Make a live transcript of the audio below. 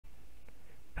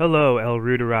Hello,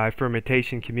 Reuteri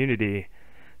fermentation community.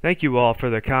 Thank you all for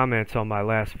the comments on my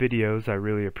last videos. I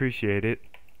really appreciate it.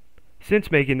 Since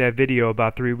making that video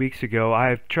about 3 weeks ago, I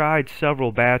have tried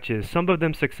several batches, some of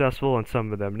them successful and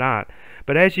some of them not.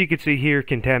 But as you can see here,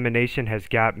 contamination has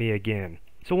got me again.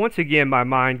 So once again, my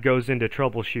mind goes into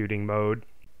troubleshooting mode.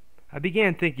 I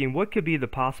began thinking, what could be the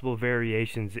possible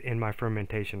variations in my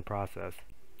fermentation process?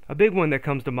 A big one that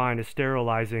comes to mind is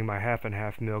sterilizing my half and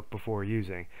half milk before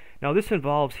using. Now this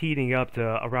involves heating up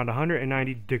to around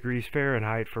 190 degrees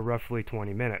Fahrenheit for roughly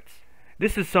 20 minutes.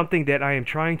 This is something that I am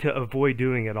trying to avoid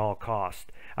doing at all costs.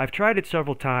 I've tried it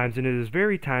several times and it is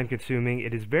very time consuming,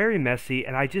 it is very messy,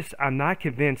 and I'm not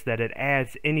convinced that it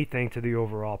adds anything to the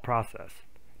overall process.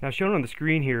 Now shown on the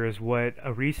screen here is what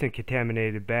a recent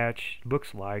contaminated batch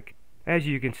looks like. As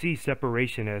you can see,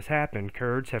 separation has happened.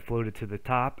 Curds have floated to the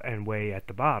top and whey at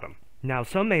the bottom. Now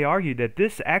some may argue that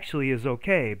this actually is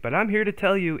okay, but I'm here to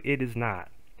tell you it is not.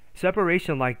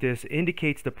 Separation like this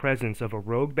indicates the presence of a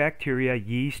rogue bacteria,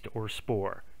 yeast, or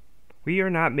spore. We are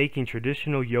not making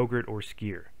traditional yogurt or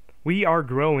skyr. We are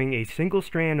growing a single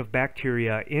strand of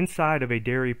bacteria inside of a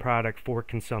dairy product for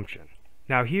consumption.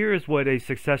 Now here is what a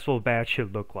successful batch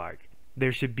should look like.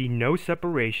 There should be no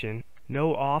separation,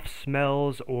 no off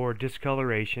smells or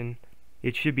discoloration.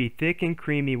 It should be thick and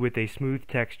creamy with a smooth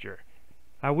texture.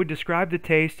 I would describe the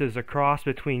taste as a cross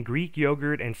between Greek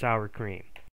yogurt and sour cream.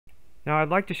 Now I'd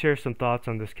like to share some thoughts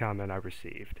on this comment I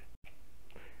received.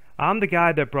 I'm the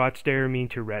guy that brought stearamine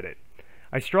to Reddit.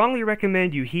 I strongly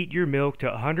recommend you heat your milk to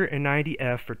 190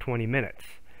 F for 20 minutes.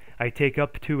 I take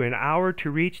up to an hour to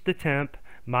reach the temp,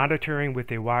 monitoring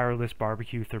with a wireless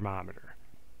barbecue thermometer.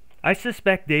 I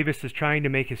suspect Davis is trying to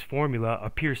make his formula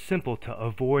appear simple to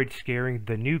avoid scaring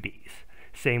the newbies.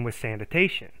 Same with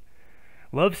sanitation.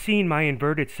 Love seeing my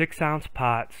inverted 6-ounce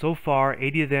pot. So far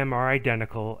 80 of them are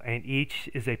identical and each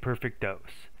is a perfect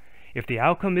dose. If the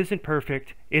outcome isn't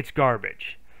perfect, it's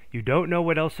garbage. You don't know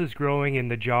what else is growing in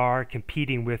the jar,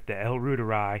 competing with the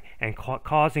ReuteriYogurt and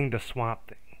causing the swamp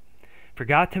thing.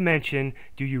 Forgot to mention,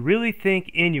 do you really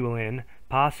think Inulin,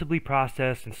 possibly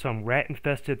processed in some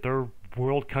rat-infested third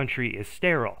world country, is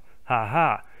sterile? Ha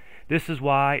ha. This is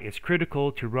why it's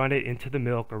critical to run it into the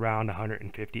milk around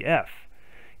 150 F.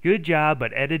 Good job,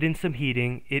 but added in some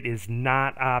heating. It is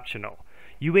not optional.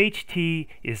 UHT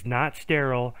is not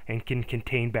sterile and can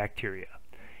contain bacteria.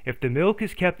 If the milk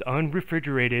is kept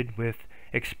unrefrigerated with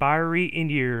expiry in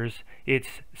years,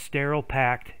 it's sterile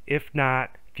packed. If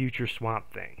not, future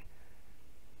swamp thing.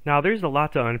 Now there's a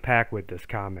lot to unpack with this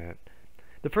comment.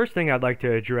 The first thing I'd like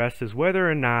to address is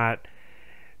whether or not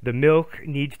the milk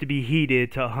needs to be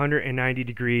heated to 190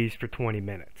 degrees for 20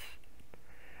 minutes.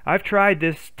 I've tried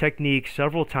this technique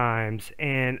several times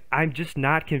and I'm just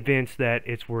not convinced that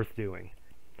it's worth doing.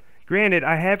 Granted,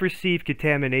 I have received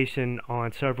contamination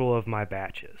on several of my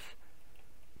batches.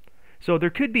 So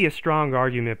there could be a strong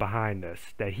argument behind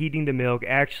this, that heating the milk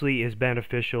actually is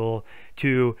beneficial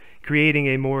to creating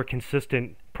a more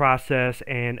consistent process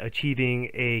and achieving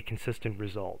a consistent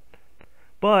result.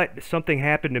 But something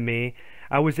happened to me.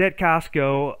 I was at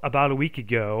Costco about a week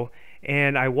ago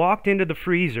and I walked into the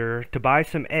freezer to buy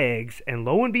some eggs, and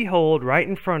lo and behold, right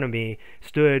in front of me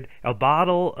stood a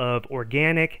bottle of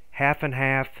organic half and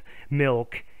half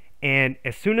milk, and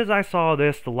as soon as I saw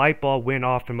this, the light bulb went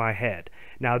off in my head.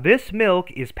 Now this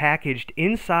milk is packaged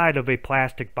inside of a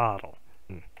plastic bottle.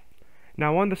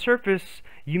 Now on the surface,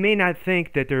 you may not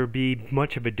think that there would be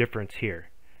much of a difference here.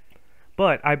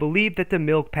 But I believe that the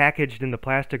milk packaged in the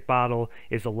plastic bottle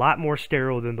is a lot more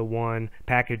sterile than the one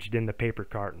packaged in the paper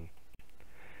carton.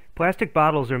 Plastic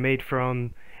bottles are made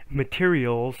from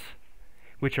materials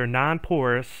which are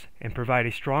non-porous and provide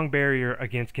a strong barrier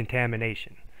against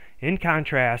contamination. In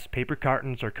contrast, paper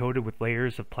cartons are coated with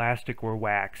layers of plastic or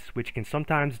wax, which can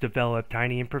sometimes develop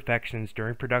tiny imperfections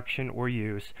during production or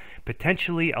use,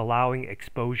 potentially allowing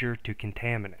exposure to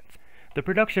contaminants. The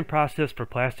production process for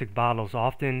plastic bottles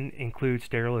often includes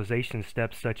sterilization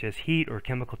steps such as heat or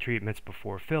chemical treatments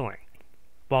before filling.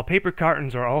 While paper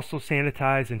cartons are also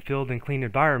sanitized and filled in clean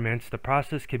environments, the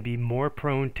process can be more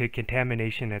prone to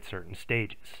contamination at certain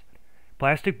stages.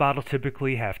 Plastic bottles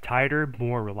typically have tighter,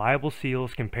 more reliable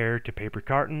seals compared to paper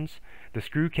cartons. The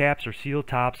screw caps or seal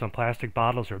tops on plastic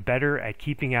bottles are better at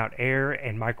keeping out air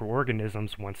and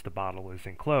microorganisms once the bottle is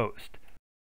enclosed.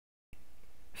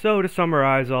 So to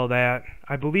summarize all that,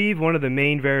 I believe one of the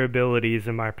main variabilities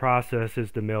in my process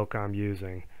is the milk I'm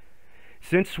using.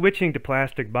 Since switching to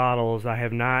plastic bottles, I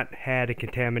have not had a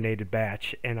contaminated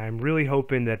batch, and I'm really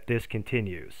hoping that this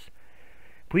continues.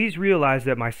 Please realize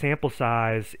that my sample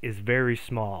size is very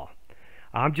small.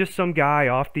 I'm just some guy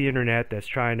off the internet that's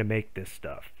trying to make this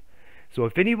stuff. So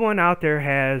if anyone out there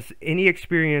has any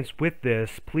experience with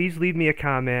this, please leave me a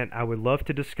comment. I would love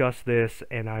to discuss this,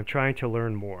 and I'm trying to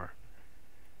learn more.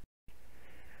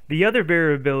 The other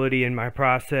variability in my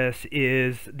process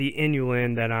is the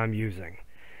inulin that I'm using.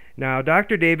 Now,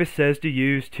 Dr. Davis says to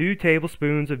use 2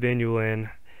 tablespoons of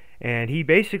inulin, and he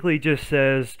basically just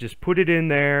says just put it in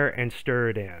there and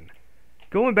stir it in.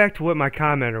 Going back to what my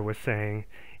commenter was saying,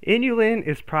 inulin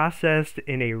is processed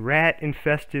in a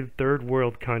rat-infested third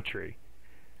world country.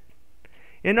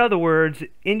 In other words,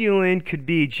 inulin could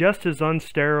be just as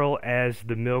unsterile as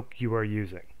the milk you are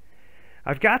using.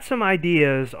 I've got some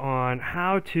ideas on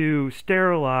how to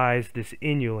sterilize this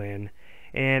inulin,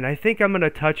 and I think I'm going to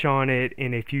touch on it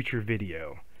in a future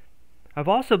video. I've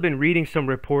also been reading some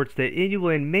reports that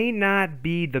inulin may not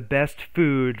be the best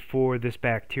food for this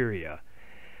bacteria.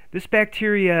 This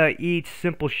bacteria eats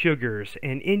simple sugars,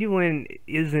 and inulin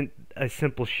isn't a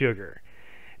simple sugar.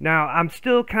 Now, I'm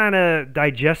still kind of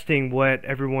digesting what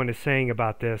everyone is saying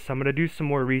about this. I'm going to do some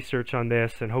more research on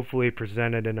this and hopefully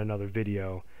present it in another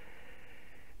video.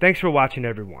 Thanks for watching,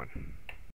 everyone.